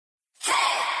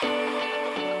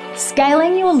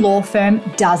Scaling your law firm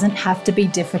doesn't have to be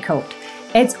difficult.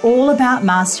 It's all about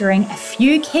mastering a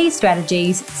few key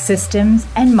strategies, systems,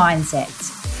 and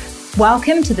mindsets.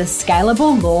 Welcome to the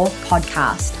Scalable Law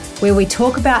Podcast, where we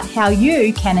talk about how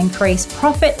you can increase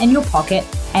profit in your pocket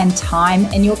and time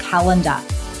in your calendar.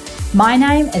 My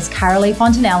name is Carolee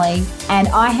Fontanelli, and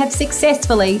I have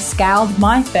successfully scaled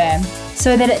my firm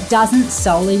so that it doesn't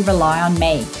solely rely on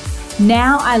me.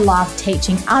 Now I love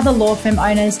teaching other law firm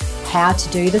owners how to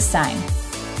do the same.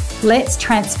 Let's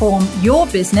transform your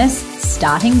business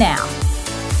starting now.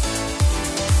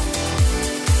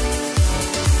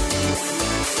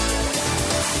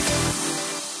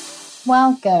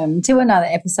 Welcome to another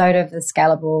episode of the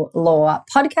Scalable Law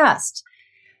Podcast.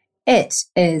 It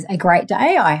is a great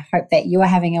day. I hope that you are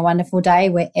having a wonderful day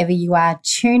wherever you are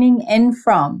tuning in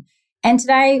from. And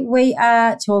today we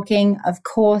are talking, of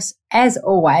course, as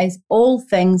always, all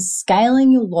things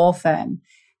scaling your law firm,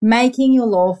 making your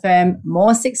law firm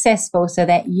more successful so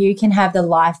that you can have the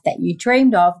life that you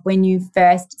dreamed of when you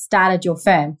first started your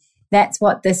firm. That's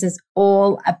what this is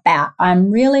all about.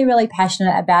 I'm really, really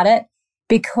passionate about it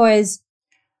because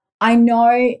I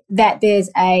know that there's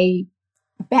a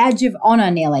badge of honor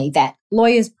nearly that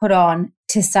lawyers put on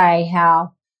to say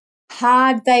how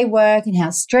hard they work and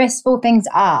how stressful things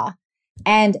are.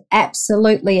 And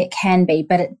absolutely it can be,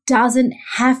 but it doesn't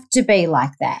have to be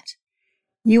like that.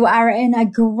 You are in a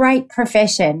great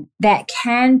profession that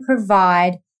can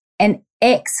provide an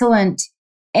excellent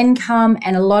income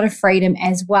and a lot of freedom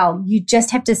as well. You just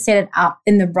have to set it up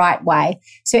in the right way.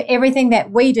 So everything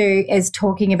that we do is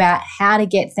talking about how to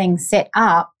get things set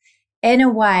up in a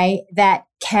way that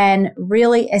can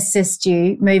really assist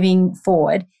you moving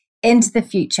forward into the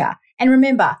future. And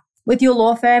remember, with your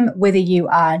law firm, whether you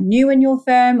are new in your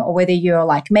firm or whether you're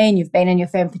like me and you've been in your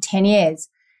firm for 10 years,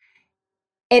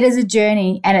 it is a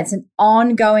journey and it's an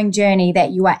ongoing journey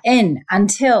that you are in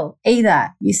until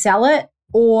either you sell it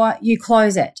or you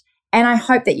close it. And I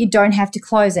hope that you don't have to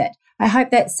close it. I hope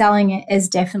that selling it is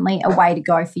definitely a way to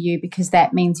go for you because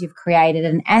that means you've created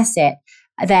an asset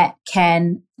that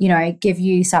can, give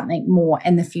you something more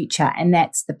in the future. And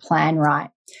that's the plan, right?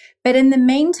 But in the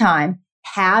meantime,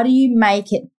 how do you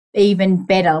make it even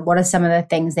better? What are some of the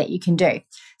things that you can do?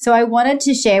 So I wanted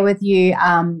to share with you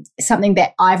something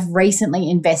that I've recently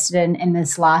invested in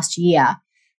this last year.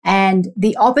 And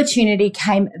the opportunity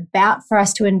came about for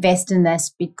us to invest in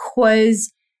this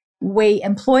because we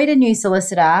employed a new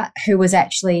solicitor who was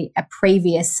actually a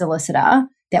previous solicitor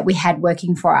that we had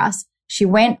working for us. She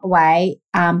went away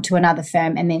to another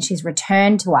firm and then she's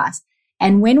returned to us.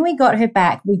 And when we got her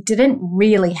back, we didn't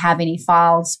really have any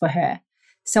files for her.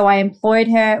 So I employed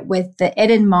her with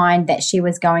it in mind that she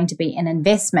was going to be an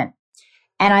investment.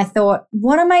 And I thought,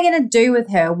 what am I going to do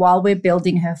with her while we're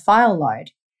building her file load?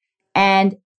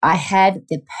 And I had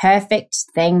the perfect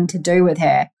thing to do with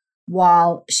her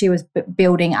while she was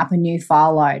building up a new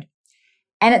file load.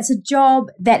 And it's a job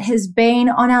that has been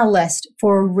on our list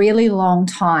for a really long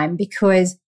time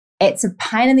because it's a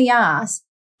pain in the ass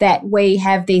that we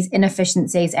have these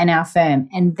inefficiencies in our firm.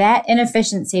 And that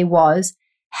inefficiency was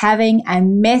having a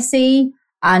messy,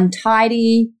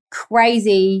 untidy,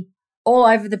 crazy, all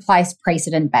over the place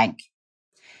precedent bank.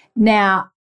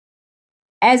 Now,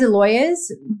 as lawyers,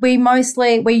 we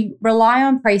rely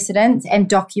on precedents and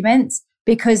documents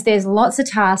because there's lots of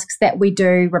tasks that we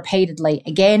do repeatedly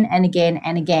again and again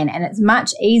and again. And it's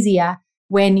much easier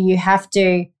when you have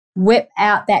to whip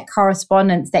out that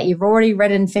correspondence that you've already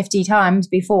written 50 times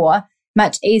before,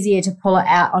 much easier to pull it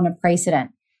out on a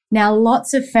precedent. Now,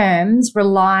 lots of firms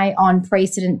rely on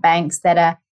precedent banks that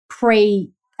are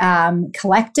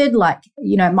collected, like,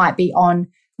 it might be on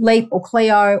Leap or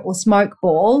Clio or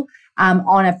Smokeball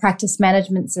on a practice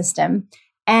management system,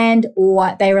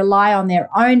 or they rely on their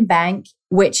own bank,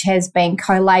 which has been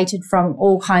collated from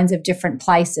all kinds of different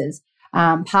places,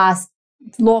 past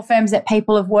law firms that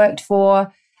people have worked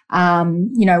for,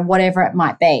 whatever it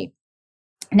might be.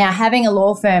 Now, having a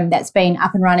law firm that's been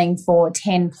up and running for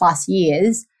 10 plus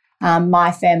years,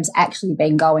 my firm's actually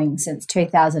been going since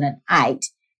 2008,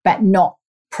 but not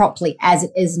properly as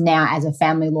it is now as a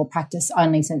family law practice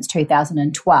only since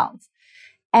 2012.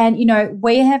 And,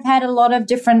 we have had a lot of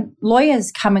different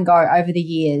lawyers come and go over the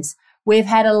years. We've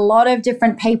had a lot of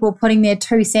different people putting their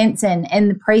 2 cents in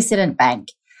the precedent bank.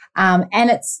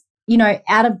 And it's,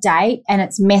 out of date and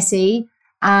it's messy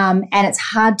and it's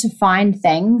hard to find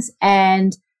things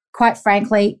and quite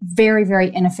frankly, very,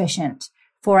 very inefficient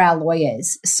for our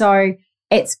lawyers. So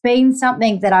it's been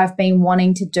something that I've been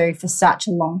wanting to do for such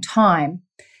a long time,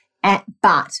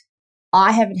 but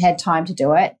I haven't had time to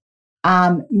do it,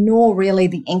 nor really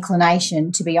the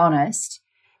inclination, to be honest.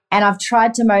 And I've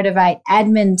tried to motivate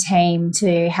admin team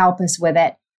to help us with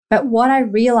it. But what I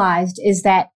realized is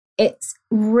that it's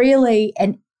really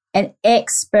an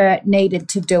expert needed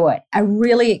to do it. A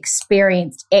really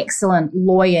experienced, excellent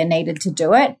lawyer needed to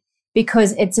do it,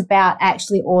 because it's about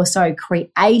actually also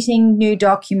creating new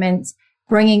documents,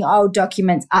 bringing old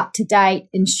documents up to date,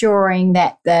 ensuring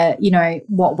that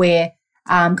what we're,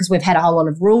 because we've had a whole lot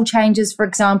of rule changes, for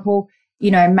example,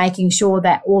 making sure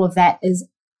that all of that is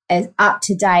as up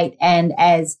to date and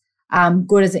as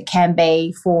good as it can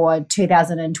be for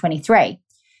 2023.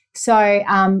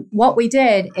 So what we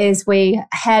did is we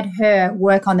had her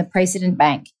work on the precedent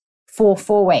bank for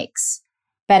 4 weeks,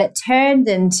 but it turned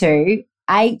into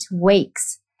 8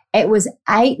 weeks. It was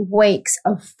 8 weeks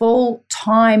of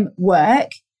full-time work,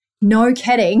 no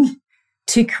kidding,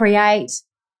 to create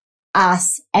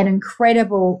us an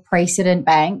incredible precedent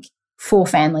bank for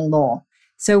family law.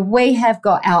 So we have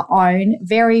got our own,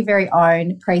 very, very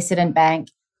own precedent bank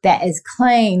that is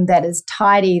clean, that is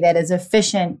tidy, that is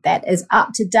efficient, that is up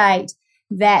to date,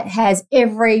 that has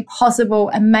every possible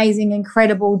amazing,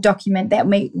 incredible document that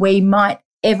we might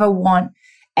ever want,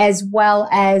 as well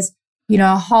as,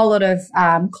 a whole lot of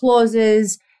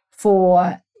clauses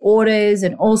for orders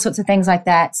and all sorts of things like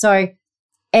that. So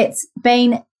it's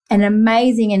been an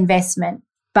amazing investment,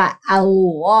 but a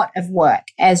lot of work,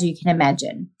 as you can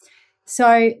imagine.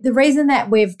 So the reason that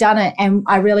we've done it, and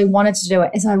I really wanted to do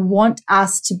it, is I want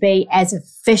us to be as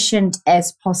efficient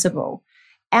as possible.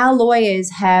 Our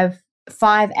lawyers have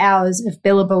 5 hours of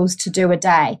billables to do a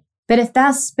day. But if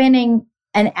they're spending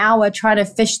an hour trying to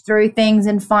fish through things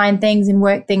and find things and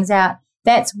work things out,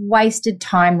 that's wasted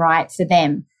time, right, for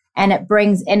them. And it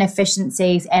brings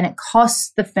inefficiencies and it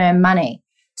costs the firm money.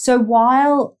 So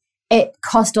while it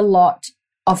cost a lot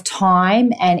of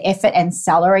time and effort and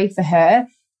salary for her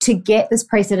to get this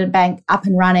precedent bank up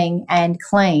and running and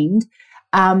cleaned,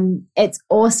 it's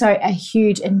also a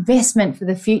huge investment for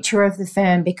the future of the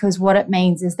firm, because what it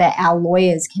means is that our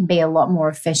lawyers can be a lot more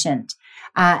efficient.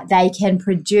 They can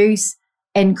produce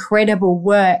incredible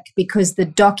work because the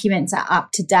documents are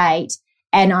up to date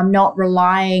and I'm not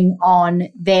relying on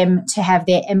them to have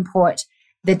their input.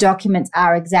 The documents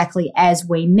are exactly as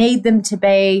we need them to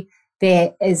be.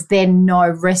 There is then no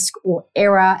risk or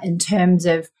error in terms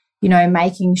of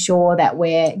making sure that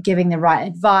we're giving the right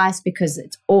advice, because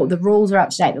it's all the rules are up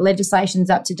to date, the legislation's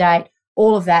up to date,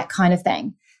 all of that kind of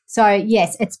thing. So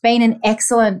yes, it's been an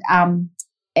excellent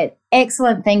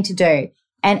thing to do.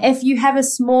 And if you have a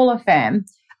smaller firm,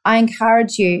 I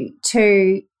encourage you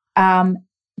to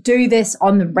do this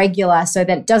on the regular so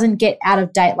that it doesn't get out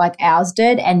of date like ours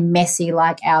did and messy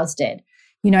like ours did.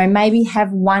 Maybe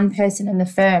have one person in the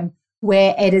firm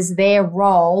where it is their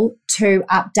role to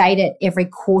update it every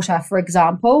quarter, for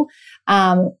example,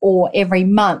 or every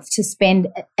month, to spend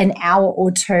an hour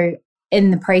or two in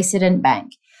the precedent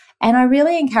bank. And I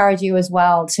really encourage you as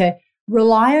well to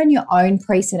rely on your own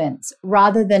precedents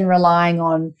rather than relying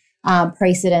on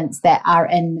precedents that are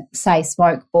in, say,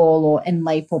 Smokeball or in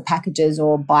Leap or packages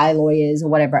or by lawyers or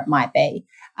whatever it might be,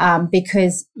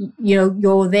 because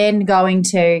you're then going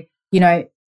to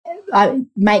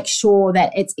make sure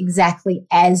that it's exactly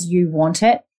as you want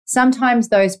it. Sometimes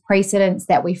those precedents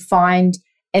that we find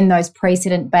in those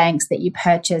precedent banks that you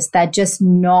purchase, they're just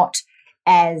not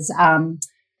as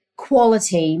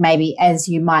quality maybe as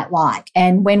you might like.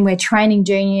 And when we're training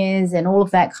juniors and all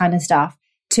of that kind of stuff,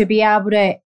 to be able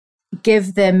to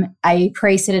give them a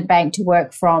precedent bank to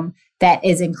work from that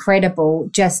is incredible,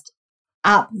 just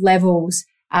up levels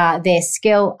their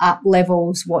skill, up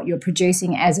levels what you're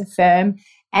producing as a firm.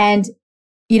 And,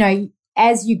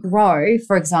 as you grow,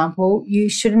 for example, you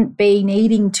shouldn't be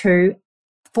needing to,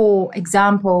 for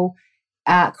example,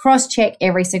 cross-check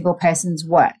every single person's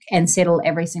work and settle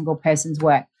every single person's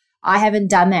work. I haven't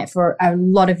done that for a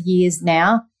lot of years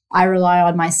now. I rely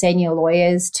on my senior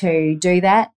lawyers to do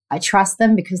that. I trust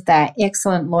them because they're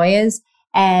excellent lawyers.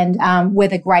 And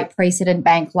with a great precedent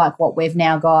bank like what we've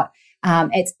now got,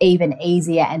 it's even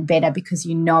easier and better because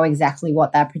you know exactly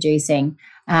what they're producing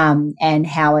and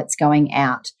how it's going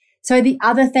out. So the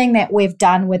other thing that we've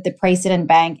done with the precedent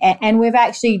bank, and we've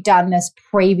actually done this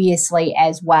previously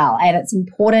as well, and it's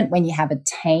important when you have a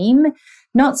team,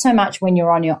 not so much when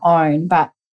you're on your own,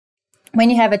 but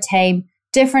when you have a team,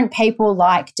 different people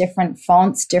like different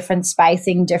fonts, different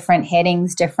spacing, different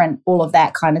headings, different all of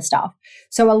that kind of stuff.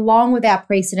 So along with our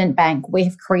precedent bank,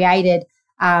 we've created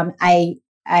a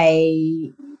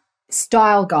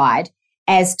style guide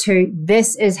as to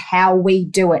this is how we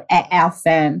do it at our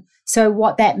firm. So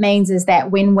what that means is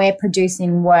that when we're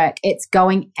producing work, it's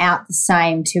going out the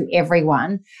same to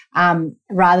everyone,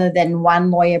 rather than one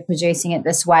lawyer producing it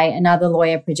this way, another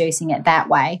lawyer producing it that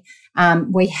way.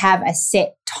 We have a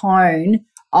set tone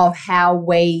of how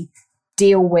we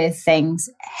deal with things,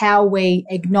 how we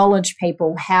acknowledge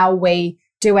people, how we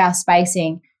do our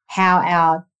spacing, how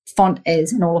our font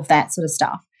is, and all of that sort of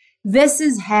stuff. This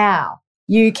is how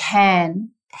you can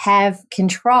have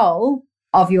control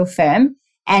of your firm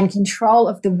and control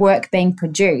of the work being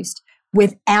produced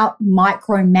without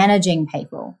micromanaging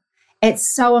people.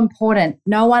 It's so important.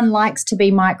 No one likes to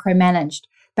be micromanaged,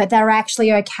 but they're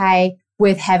actually okay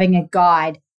with having a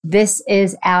guide. This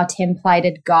is our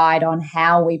templated guide on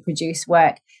how we produce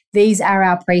work. These are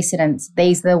our precedents.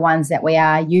 These are the ones that we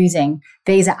are using.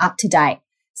 These are up to date.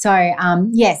 So,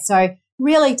 so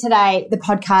really today the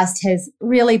podcast has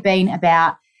really been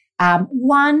about,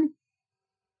 one,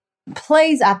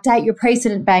 please update your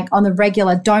precedent bank on the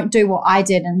regular. Don't do what I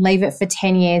did and leave it for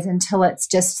 10 years until it's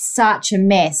just such a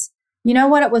mess. You know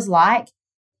what it was like?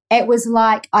 It was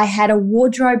like I had a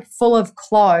wardrobe full of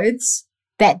clothes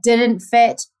that didn't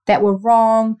fit, that were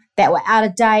wrong, that were out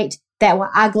of date, that were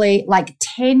ugly, like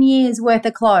 10 years worth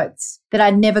of clothes that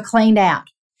I'd never cleaned out.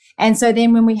 And so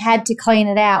then when we had to clean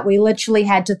it out, we literally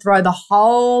had to throw the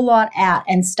whole lot out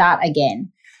and start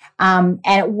again. And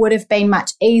it would have been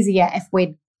much easier if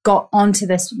we'd got onto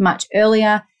this much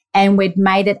earlier and we'd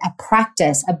made it a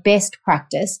practice, a best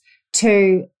practice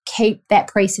to keep that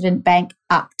precedent bank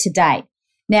up to date.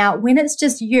 Now, when it's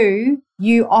just you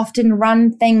often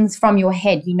run things from your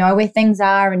head. You know where things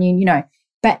are and you know,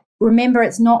 but remember,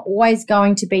 it's not always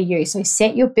going to be you. So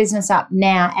set your business up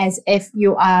now as if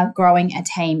you are growing a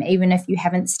team, even if you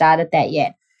haven't started that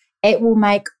yet. It will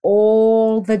make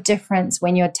all the difference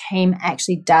when your team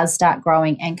actually does start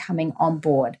growing and coming on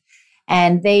board.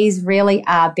 And these really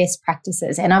are best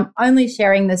practices. And I'm only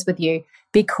sharing this with you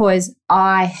because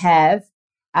I have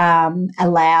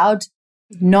allowed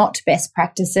not best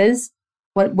practices.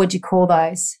 What would you call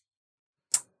those?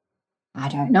 I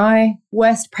don't know.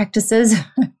 Worst practices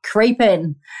creep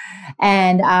in.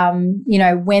 And,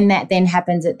 when that then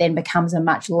happens, it then becomes a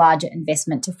much larger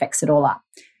investment to fix it all up.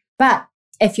 But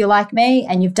if you're like me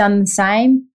and you've done the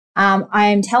same, I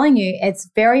am telling you, it's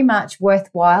very much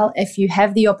worthwhile if you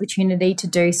have the opportunity to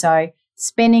do so,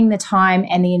 spending the time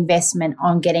and the investment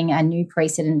on getting a new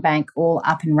precedent bank all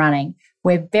up and running.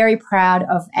 We're very proud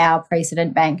of our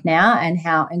precedent bank now and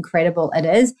how incredible it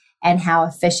is and how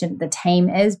efficient the team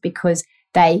is because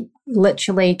they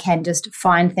literally can just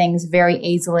find things very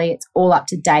easily. It's all up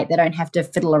to date. They don't have to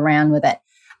fiddle around with it.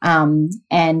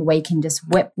 And we can just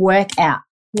whip work out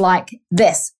like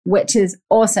this, which is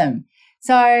awesome.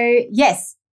 So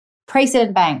yes,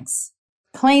 precedent banks,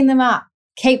 clean them up,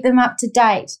 keep them up to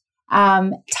date,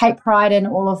 take pride in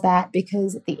all of that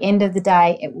because at the end of the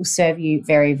day, it will serve you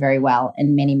very, very well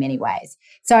in many, many ways.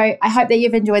 So I hope that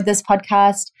you've enjoyed this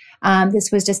podcast.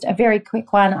 This was just a very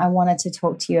quick one. I wanted to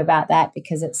talk to you about that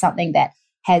because it's something that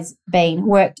has been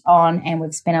worked on and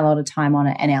we've spent a lot of time on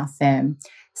it in our firm.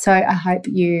 So I hope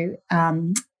you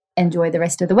enjoy the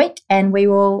rest of the week and we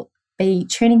will be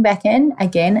tuning back in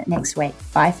again next week.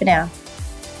 Bye for now.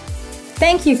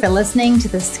 Thank you for listening to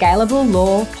the Scalable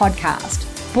Law Podcast,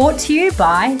 brought to you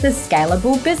by the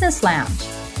Scalable Business Lounge.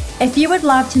 If you would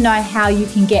love to know how you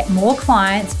can get more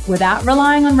clients without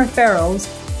relying on referrals,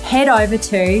 head over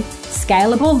to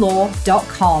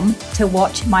scalablelaw.com to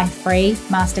watch my free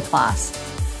masterclass.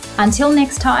 Until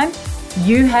next time,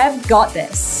 you have got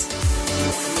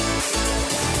this.